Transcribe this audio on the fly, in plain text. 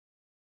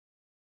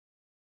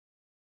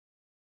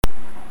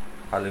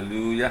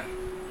Hallelujah.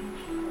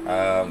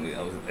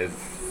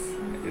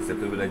 It's a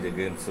privilege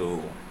again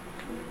to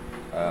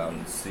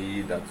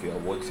see that you are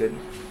watching.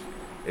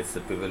 It's a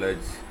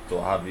privilege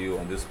to have you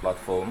on this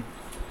platform.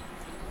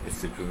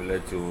 It's a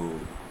privilege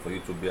for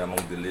you to be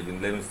among the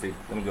living. Let me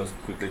just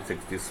quickly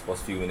take this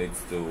first few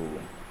minutes to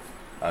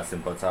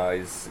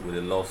sympathize with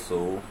the lost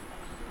soul.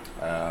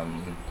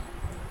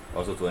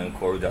 Also to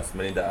encourage as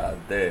many that are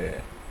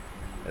there,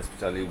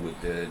 especially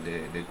with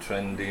the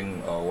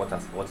trending or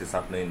what is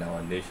happening in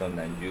our nation,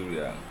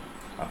 Nigeria,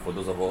 and for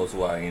those of us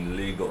who are in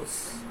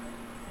Lagos,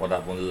 what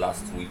happened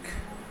last week.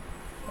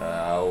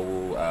 I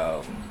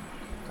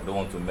don't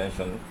want to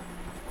mention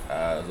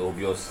it's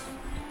obvious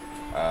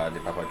the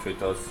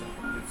perpetrators.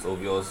 It's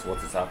obvious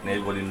what is happening.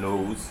 Everybody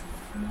knows.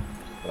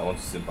 But I want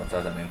to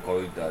sympathize and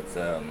encourage that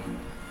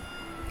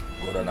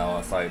God on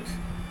our side.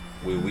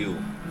 We will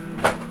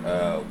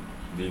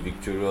be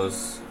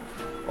victorious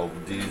of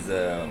these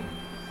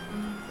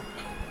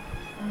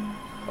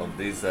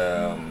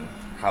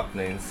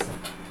happenings.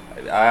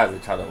 I, as a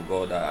child of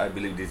God, I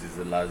believe this is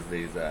the last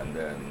days, and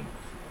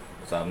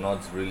so I'm not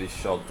really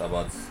shocked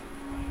about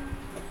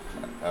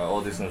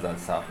all these things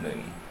that's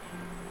happening.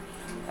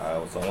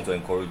 So I want to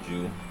encourage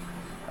you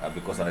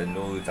because I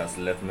know it has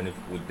left many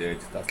people dead.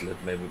 It has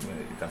left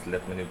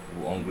many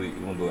people hungry,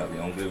 even though I've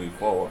been hungry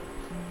before.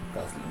 It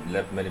has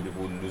left many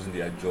people losing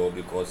their job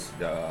because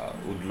the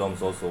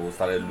hoodlums also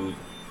started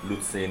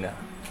looting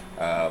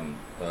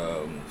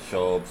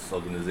shops,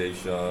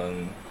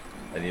 organization,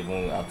 and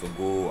even had to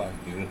go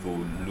and begin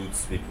to loot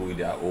people in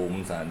their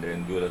homes and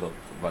then do a lot of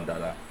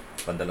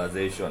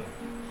vandalization.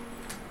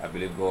 I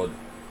believe God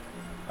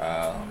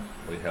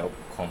will help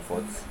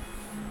comfort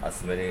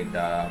as many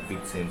that are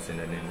victims in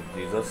the name of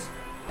Jesus.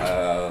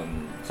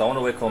 So I want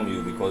to welcome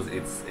you because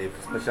it's a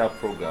special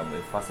program,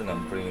 a fasting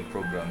and praying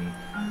program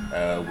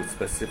with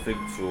specific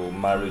to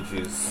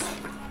marriages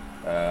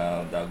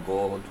that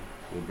God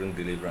will bring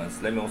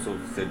deliverance. Let me also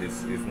say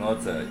this: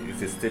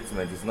 it's a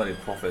statement, it's not a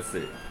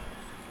prophecy.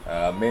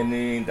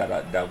 Many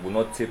that will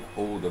not take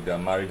hold of their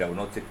marriage, that will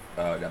not take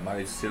their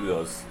marriage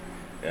serious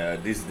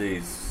these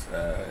days,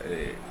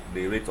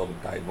 the rate of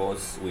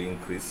divorce will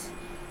increase.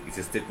 It's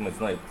a statement,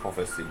 it's not a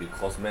prophecy,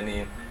 because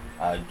many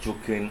are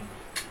joking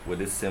with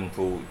these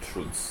simple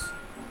truths.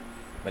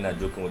 Many are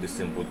joking with these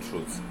simple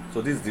truths.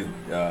 So this is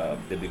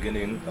the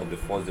beginning of the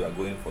first day. We are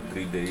going for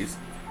 3 days.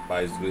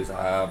 By His grace,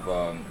 I have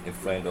a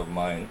friend of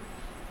mine,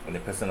 and the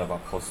person of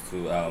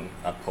Apostle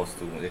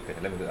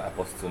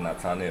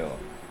Nathaniel,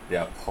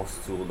 the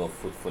Apostle of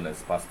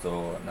Fruitfulness,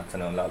 Pastor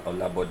Nathaniel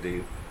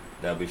Olabode.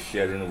 They'll be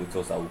sharing with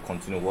us. I will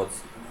continue what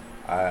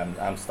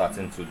I'm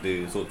starting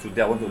today. So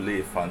today I want to lay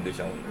a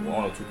foundation,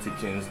 one or two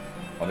teachings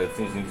on the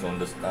things you need to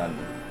understand.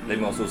 Let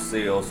me also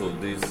say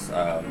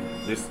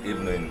this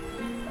evening,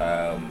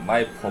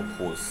 my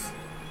purpose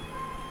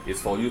is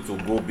for you to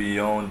go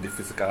beyond the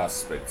physical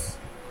aspects,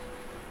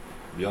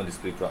 beyond the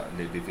spiritual,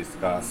 the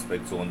physical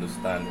aspect, to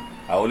understand.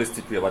 I always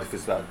teach you about the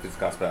physical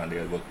aspect and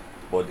the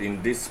but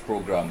in this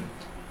program,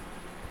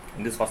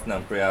 in this fasting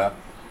and prayer,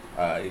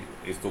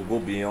 is to go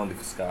beyond the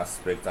physical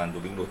aspect and to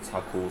begin to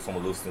tackle some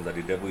of those things that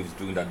the devil is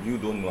doing that you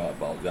don't know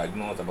about. You are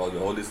ignorant about.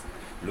 You're always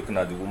looking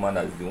at the woman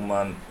as the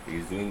woman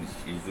is doing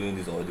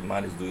this, or the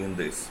man is doing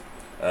this.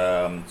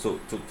 So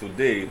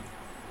today,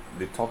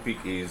 the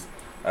topic is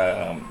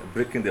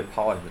breaking the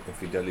power of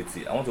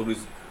infidelity. I want to read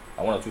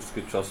one or two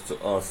scriptures to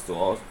us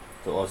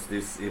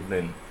this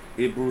evening.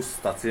 Hebrews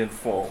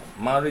 13:4.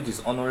 Marriage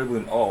is honorable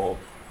in all,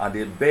 and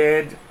a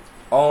bed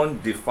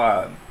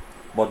undefiled,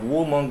 but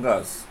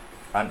whoremongers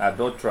and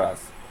adulterers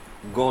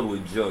God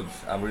will judge.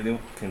 I'm reading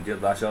King James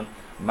Version,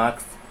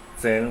 Mark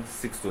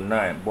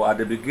 10:6-9. But at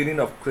the beginning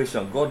of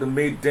creation, God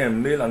made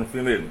them male and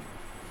female.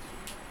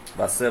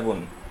 Verse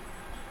 7.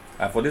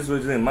 And for this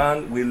reason, a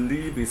man will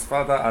leave his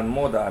father and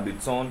mother and be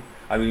torn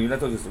and will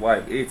unite with his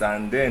wife. 8.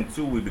 And then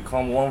two will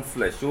become one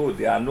flesh. So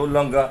they are no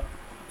longer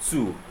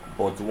two,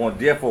 but one.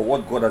 Therefore,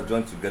 what God has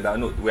joined together. I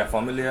know we are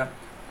familiar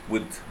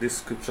with this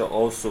scripture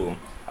also.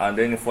 And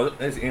then in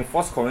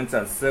 1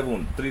 Corinthians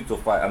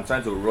 7:3-5, I'm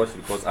trying to rush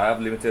because I have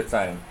limited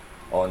time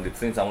on the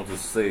things I want to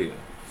say,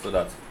 so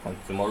that on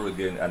tomorrow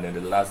again, and then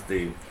the last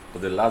day, for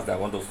the last day, I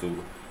want us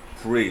to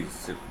pray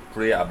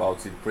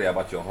about it, pray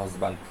about your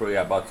husband, pray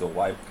about your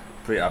wife,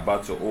 pray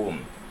about your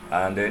home.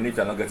 And then if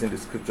you're not getting the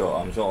scripture,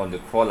 I'm sure on the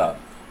crawler,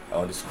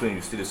 on the screen,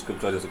 you see the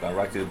scripture, just you can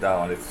write it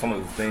down. And some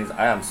of the things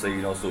I am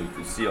saying also, if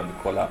you see on the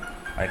crawler,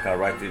 I can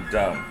write it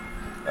down.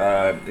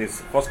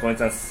 It's 1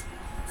 Corinthians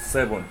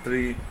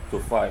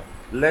 7:3-5.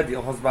 Let the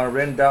husband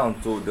render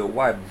unto the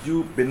wife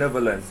due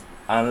benevolence,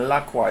 and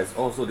likewise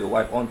also the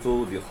wife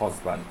unto the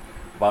husband.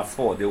 Verse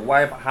 4. The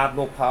wife had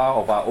no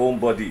power of her own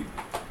body.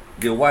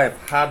 The wife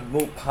had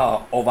no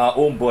power of her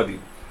own body,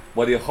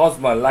 but the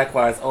husband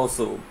likewise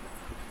also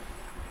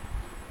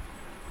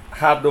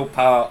had no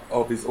power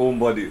of his own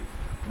body.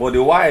 But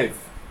the wife,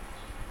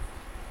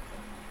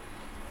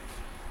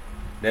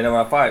 then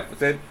number 5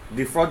 said,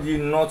 defraud ye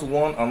not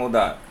one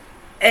another,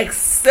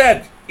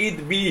 except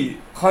it be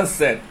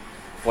consent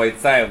for a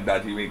time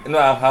that you may.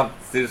 I have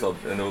series of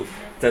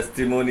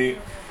testimony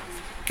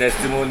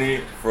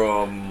testimony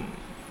from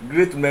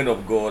great men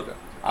of God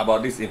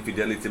about this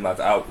infidelity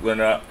matter.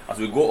 As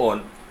we go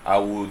on, I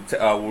will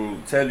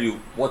tell you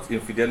what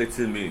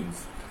infidelity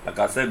means. Like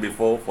I said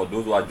before, for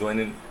those who are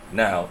joining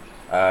now,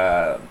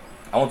 I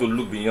want to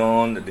look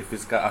beyond the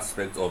physical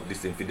aspect of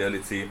this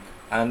infidelity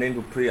and then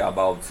to pray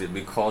about it,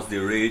 because the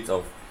rate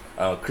of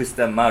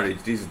Christian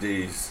marriage these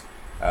days,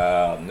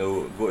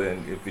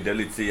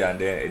 infidelity, and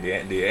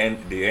then the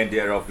end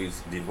thereof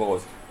is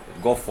divorce.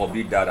 God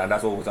forbid that, and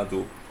that's what we want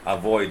to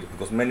avoid,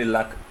 because many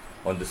lack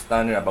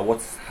understanding about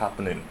what's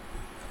happening.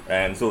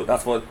 And so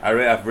that's what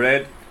I've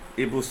read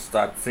Hebrews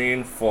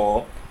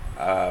 13:4.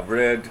 I've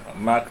read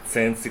Mark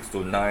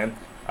 10:6-9.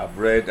 I've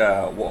read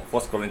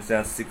 1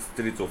 Corinthians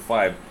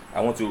 6:3-5.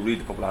 I want to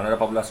read another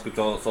popular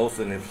scripture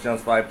also in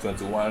Ephesians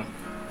 5:21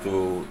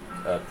 to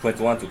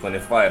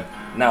 21-25.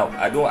 Now,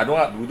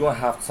 we don't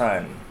have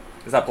time.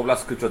 These are popular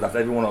scriptures that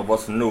every one of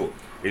us know.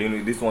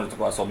 This one is talk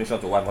about submission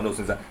to wife and those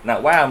things.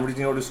 Now, why I'm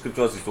reading all these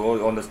scriptures is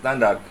to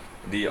understand that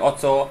the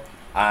author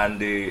and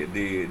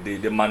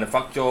the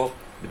manufacturer,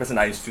 the person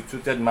that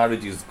instituted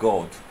marriage, is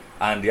God,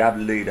 and they have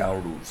laid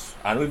down rules.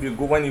 And if you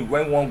go when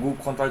one go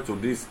contrary to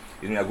this,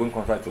 you are going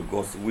contrary to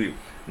God's will.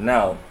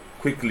 Now,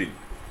 quickly,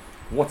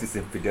 what is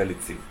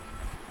infidelity?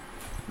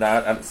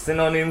 Now,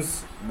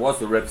 synonyms what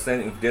to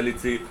represent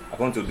infidelity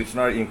according to the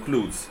dictionary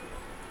includes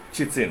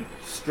cheating,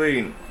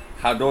 straying,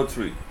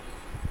 adultery,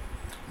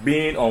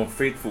 being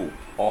unfaithful,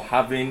 or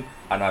having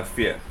an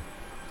affair.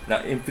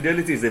 Now,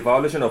 infidelity is a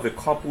violation of a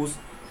couple's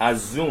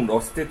assumed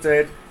or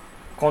stated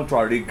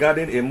contract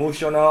regarding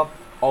emotional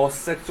or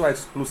sexual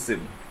exclusive.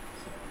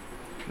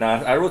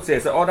 Now, I wrote here,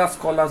 so other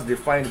scholars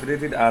define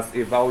infidelity as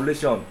a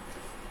violation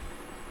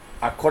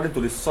according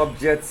to the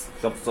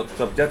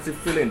subjective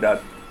feeling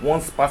that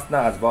one's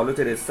partner has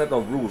violated a set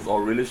of rules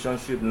or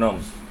relationship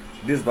norms.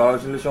 This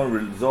violation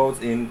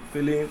results in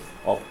feelings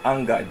of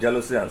anger,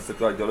 jealousy, and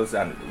sexual jealousy,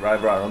 and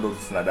rivalry, and all those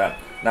things like that.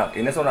 Now,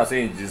 in essence, what I'm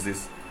saying is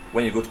this: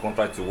 when you go to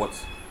contrary to what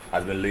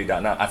has been laid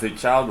down. Now, as a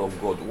child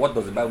of God, what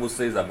does the Bible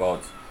say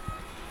about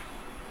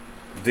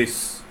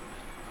this?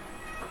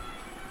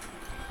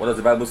 What does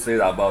the Bible say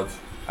about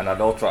an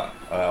adulterer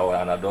or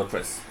an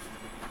adulteress?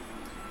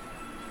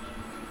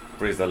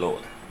 Praise the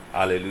Lord.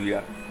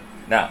 Hallelujah.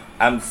 Now,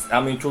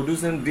 I'm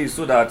introducing this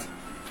so that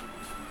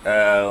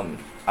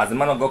as the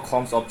man of God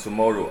comes up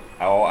tomorrow,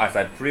 or as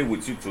I pray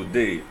with you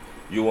today,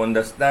 you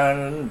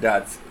understand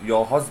that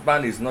your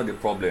husband is not the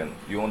problem.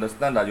 You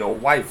understand that your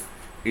wife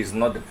is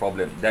not the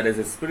problem. There is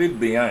a spirit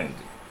behind.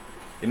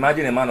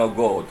 Imagine a man of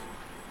God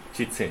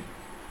cheating.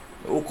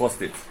 Who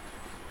caused it?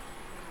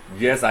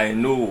 Yes, I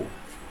know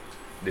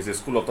there's a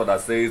school of thought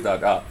that says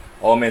that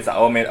all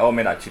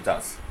men are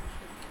cheaters.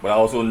 But I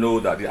also know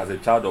that as a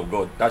child of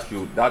God, that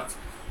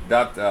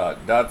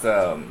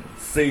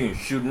saying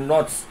should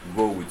not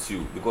go with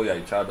you, because you are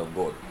a child of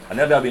God. I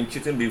never have been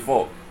cheating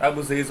before. The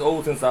Bible says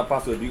all things are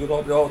passed away,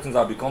 because all things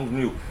have become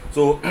new.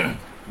 So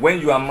when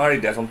you are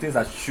married, there are some things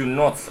that should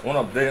not. One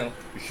of them,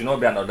 you should not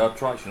be an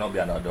adulterer, you should not be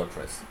an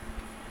adulteress.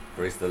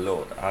 Praise the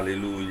Lord.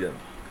 Hallelujah.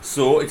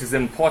 So it is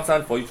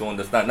important for you to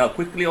understand. Now,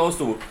 quickly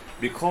also,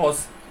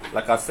 because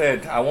like I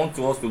said, I want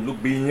us to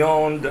look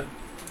beyond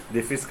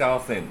the physical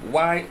thing.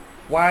 Why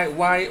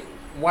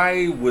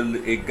will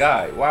a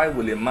guy, why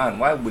will a man,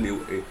 why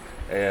will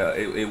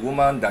a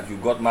woman that you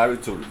got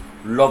married to,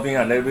 loving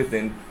and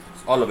everything,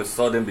 all of a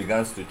sudden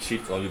begins to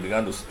cheat, or you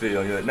began to stray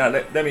on you? Now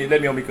let me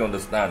make you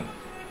understand.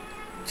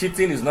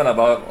 Cheating is not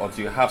about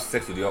until you have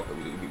sex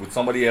with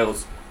somebody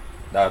else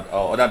that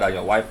other than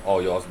your wife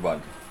or your husband.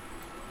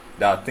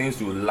 There are things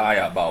you lie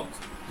about.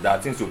 There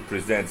are things you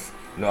present.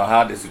 I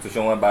had a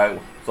situation whereby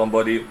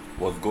somebody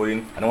was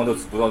going, and I want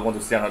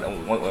to see another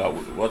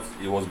what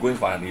he was going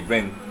for an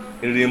event.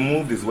 He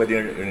removed his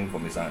wedding ring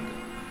from his hand.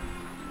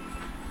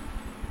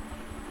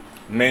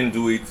 Men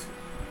do it,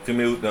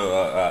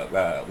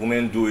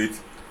 women do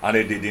it, and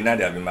they deny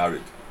they have been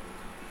married.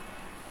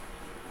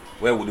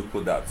 Where would you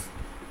put that?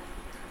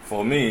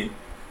 For me,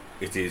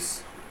 it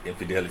is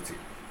infidelity.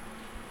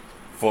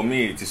 For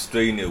me, it is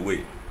straying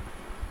away.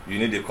 You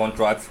need a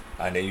contract,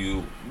 and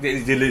then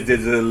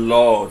there's a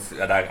lot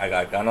that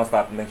I cannot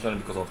start mentioning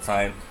because of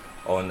time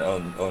on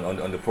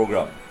the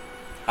program,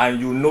 and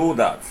you know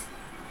that.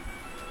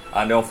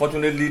 And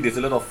unfortunately, there's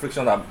a lot of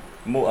friction that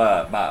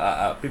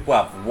people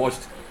have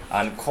watched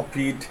and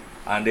copied,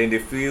 and then they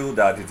feel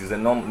that it is a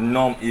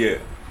norm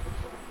here.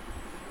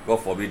 God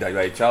forbid that you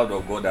are a child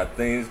of God, that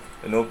things,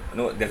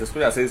 there's a scripture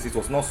that says it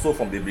was not so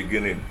from the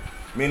beginning.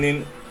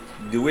 Meaning,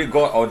 the way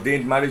God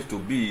ordained marriage to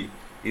be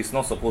is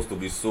not supposed to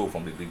be so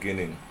from the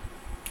beginning.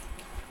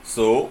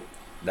 So,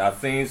 there are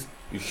things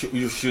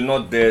you should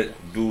not dare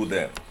do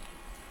them.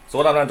 So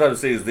what I'm trying to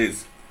say is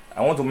this.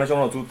 I want to mention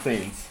one or two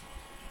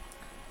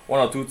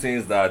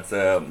things that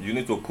you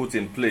need to put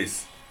in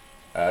place.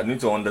 You need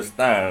to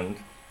understand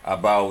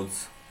about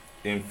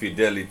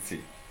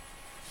infidelity.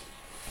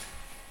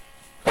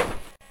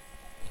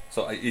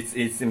 So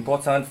it's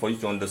important for you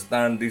to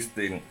understand this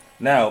thing.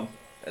 Now,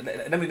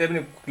 let me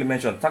quickly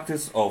mention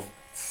tactics of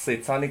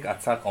satanic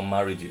attack on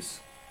marriages.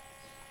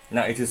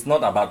 Now, it is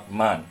not about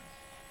man.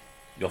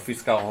 your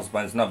physical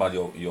husband. It's not about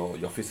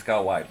your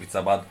physical wife. It's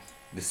about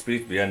the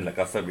spirit behind, like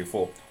I said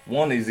before.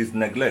 One is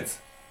neglect.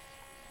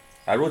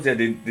 I wrote here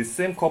the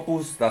same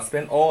couples that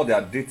spend all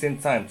their dating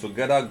time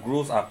together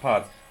grows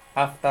apart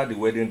after the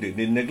wedding day.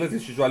 The neglect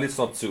is usually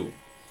subtle.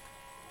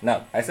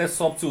 Now, I said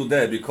subtle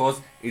there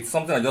because it's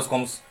something that just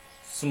comes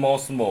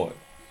small,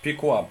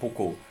 pico and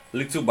poco,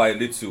 little by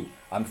little,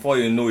 and before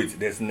you know it,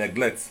 there's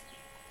neglect,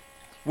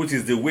 which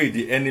is the way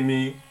the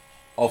enemy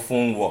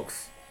often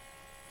works.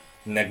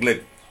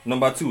 Neglect.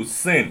 Number 2,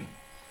 sin.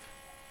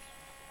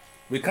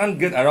 We can't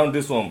get around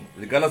this one,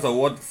 regardless of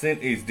what sin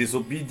is.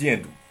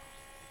 Disobedient,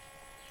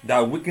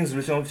 that weakens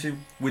relationship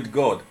with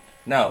God.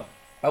 Now,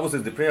 Bible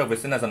says the prayer of a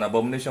sinner is an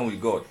abomination with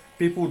God.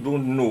 People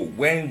don't know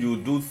when you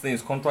do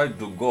things contrary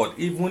to God,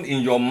 even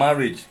in your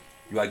marriage,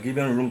 you are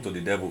giving room to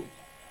the devil.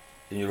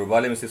 In Yoruba,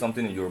 let me say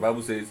something. In Yoruba,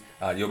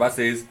 Yoruba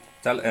says,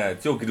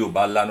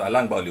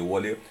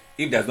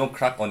 if there's no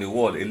crack on the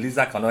wall, a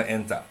lizard cannot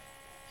enter.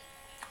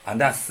 And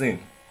that's sin.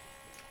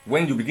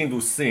 When you begin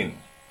to sin,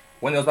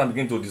 when the husband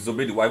begins to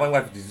disobey the wife, when the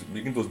wife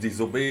begins to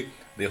disobey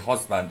the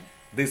husband,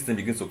 this thing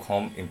begins to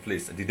come in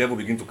place. The devil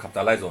begins to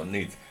capitalize on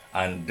it,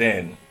 and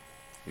then,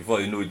 before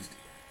you know it,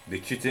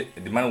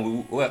 the man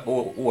who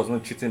was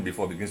not cheating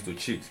before begins to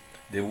cheat.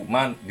 The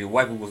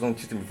wife who was not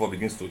cheating before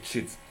begins to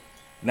cheat.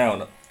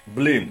 Now,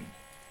 blame.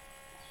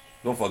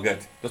 Don't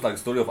forget, just like the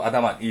story of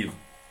Adam and Eve,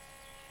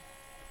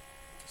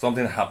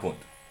 something happened,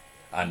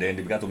 and then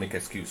they began to make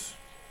excuse.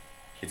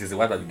 It is the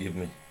wife that you give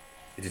me.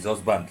 It is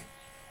husband.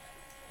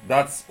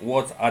 That's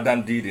what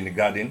Adam did in the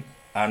garden,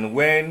 and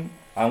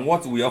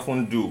what we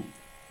often do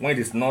when it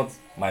is not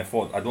my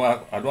fault. I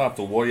don't have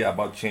to worry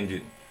about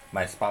changing.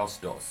 My spouse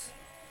does.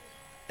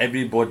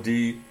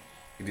 Everybody,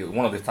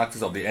 one of the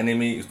tactics of the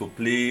enemy is to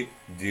play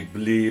the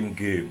blame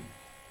game.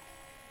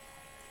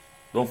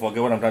 Don't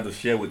forget what I'm trying to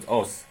share with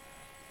us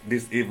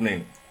this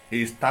evening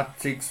is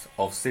tactics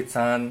of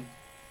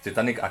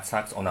satanic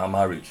attacks on our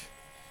marriage,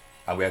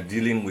 and we are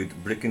dealing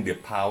with breaking the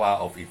power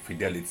of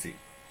infidelity.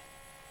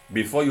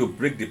 Before you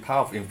break the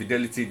power of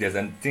infidelity, there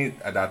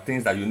are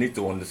things that you need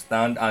to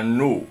understand and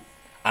know.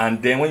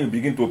 And then when you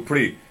begin to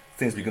pray,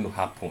 things begin to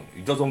happen.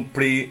 You just don't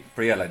pray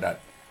prayer like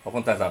that.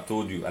 Oftentimes I've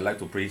told you, I like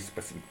to pray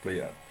specific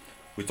prayer.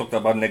 We talked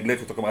about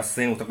neglect, we talked about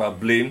sin, we talked about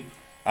blame,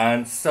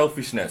 and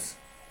selfishness.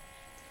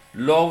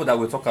 Love that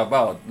we talk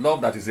about,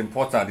 love that is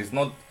important, is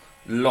not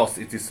lust,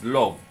 it is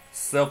love,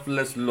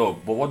 selfless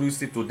love. But what do you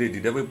see today? The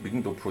devil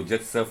begin to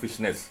project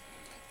selfishness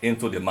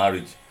into the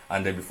marriage,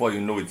 and then before you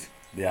know it,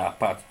 they are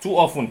apart. Too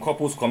often,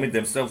 couples commit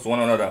themselves to one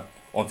another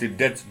until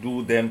death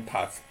do them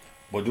part.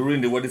 But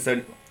during the wedding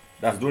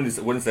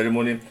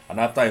ceremony, and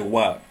after a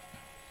while,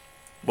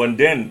 but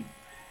then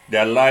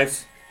their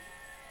lives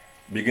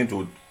begin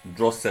to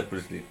draw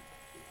separately.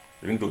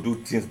 They begin to do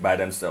things by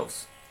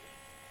themselves.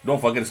 Don't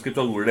forget the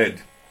scripture we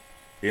read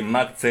in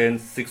Mark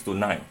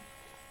 10:6-9.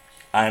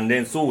 And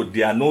then so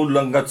they are no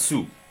longer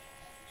two,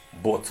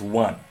 but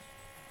one.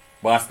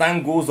 But as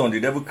time goes on, the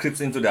devil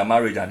creeps into their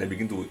marriage and they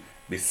begin to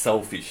be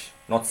selfish,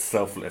 not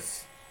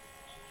selfless.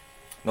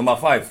 Number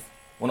 5,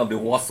 one of the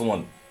worst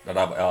one that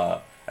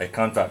I've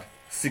encountered,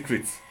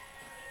 secrets,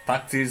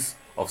 tactics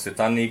of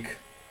satanic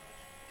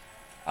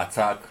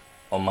attack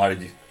on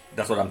marriage.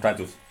 That's what I'm trying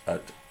to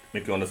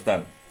make you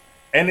understand.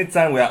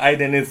 Anytime we are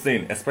hiding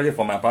anything, especially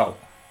from our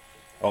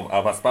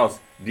spouse,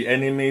 the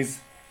enemy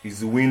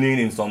is winning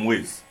in some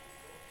ways.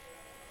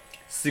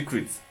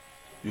 Secrets.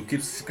 You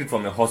keep secret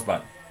from your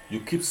husband. You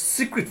keep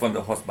secret from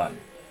your husband.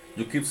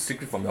 You keep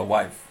secret from your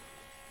wife.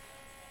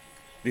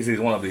 This is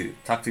one of the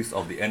tactics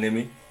of the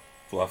enemy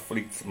to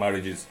afflict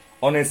marriages.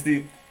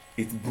 Honesty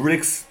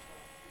breaks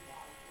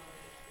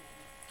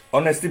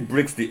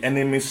the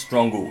enemy's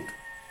stronghold.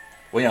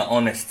 When you're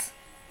honest,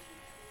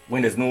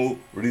 when there's no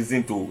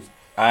reason to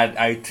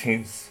add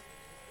things.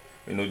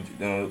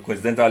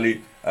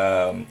 Coincidentally,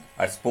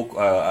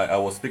 I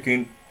was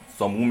speaking to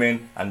some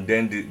women, and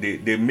then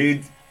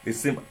they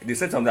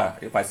said something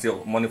that if I see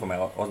money from my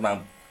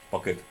husband's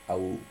pocket, I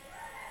will.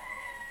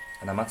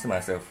 And I'm asking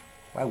myself,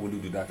 why would you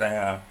do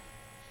that?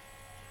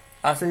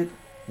 I said,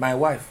 my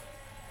wife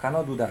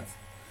cannot do that,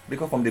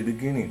 because from the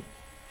beginning,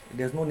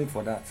 there's no need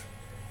for that.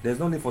 There's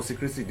no need for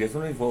secrecy. There's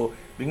no need for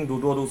beginning to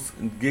do all those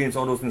games,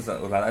 all those things.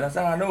 And I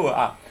said, I know.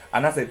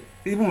 And I said,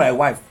 even my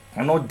wife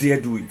cannot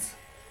dare do it.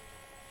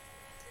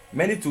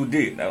 Many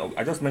today, now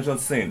I just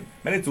mentioned sin.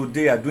 Many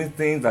today are doing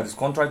things that is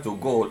contrary to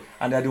God,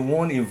 and they are the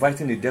one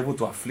inviting the devil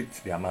to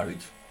afflict their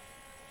marriage.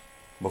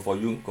 But for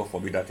you, God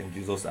forbid that in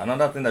Jesus.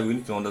 Another thing that we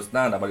need to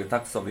understand about the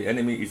tactics of the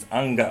enemy is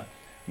anger.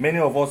 Many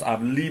of us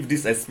have lived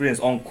this experience.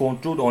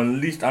 Uncontrolled,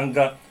 unleashed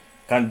anger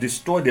can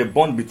destroy the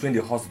bond between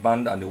the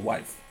husband and the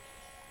wife.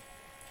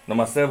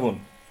 Number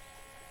 7,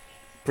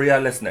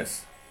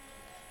 prayerlessness.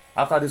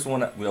 After this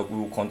one, we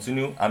will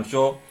continue. I'm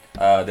sure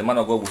the man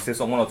of God will say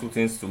one or two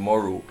things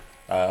tomorrow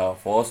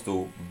for us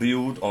to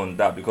build on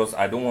that, because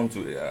I don't want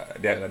to.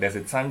 There's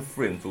a time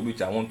frame to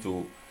which I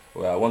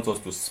want us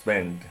to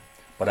spend.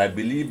 But I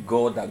believe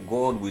that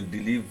God will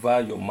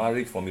deliver your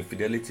marriage from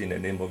infidelity in the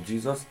name of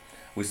Jesus.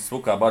 We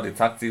spoke about the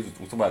tactics. We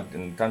spoke about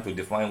in time to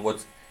define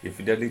what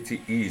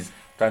Infidelity is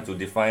trying to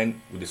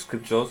define with the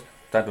scriptures,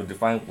 trying to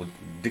define with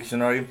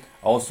dictionary.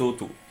 Also,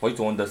 for you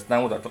to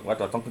understand what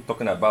we're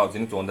talking about, you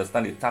need to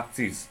understand the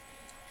tactics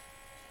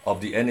of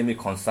the enemy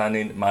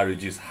concerning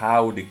marriages,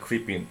 how they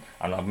creep in.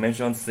 And I've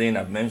mentioned sin,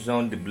 I've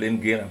mentioned the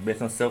blame game, I've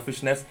mentioned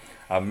selfishness,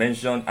 I've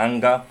mentioned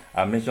anger,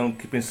 I've mentioned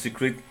keeping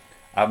secret,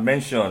 I've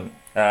mentioned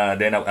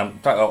then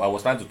I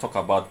was trying to talk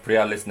about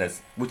prayerlessness,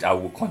 which I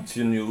will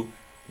continue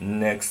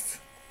next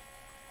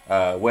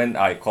when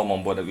I come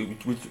on board,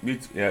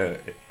 which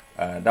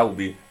that will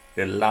be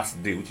the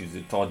last day, which is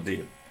the third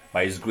day.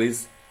 By His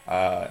grace,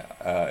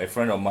 a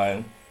friend of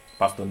mine,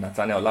 Pastor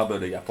Nathaniel Olabode,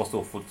 the Apostle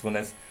of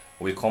Fruitfulness,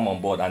 will come on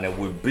board, and then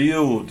we'll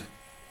build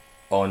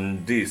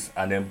on this,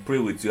 and then pray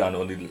with you. And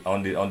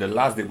on the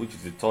last day, which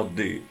is the third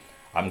day,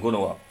 I'm going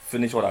to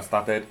finish what I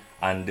started,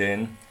 and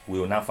then we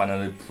will now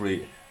finally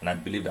pray. And I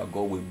believe that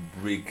God will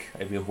break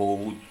every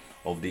hold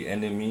of the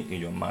enemy in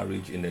your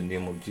marriage in the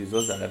name of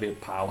Jesus, and every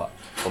power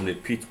from the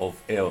pit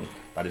of hell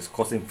that is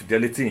causing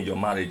infidelity in your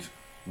marriage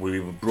will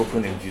be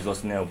broken in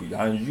Jesus' name,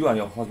 and you and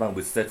your husband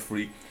will be set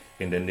free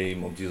in the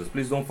name of Jesus.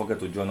 Please don't forget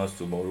to join us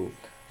tomorrow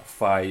at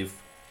 5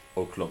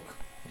 o'clock.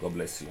 God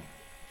bless you.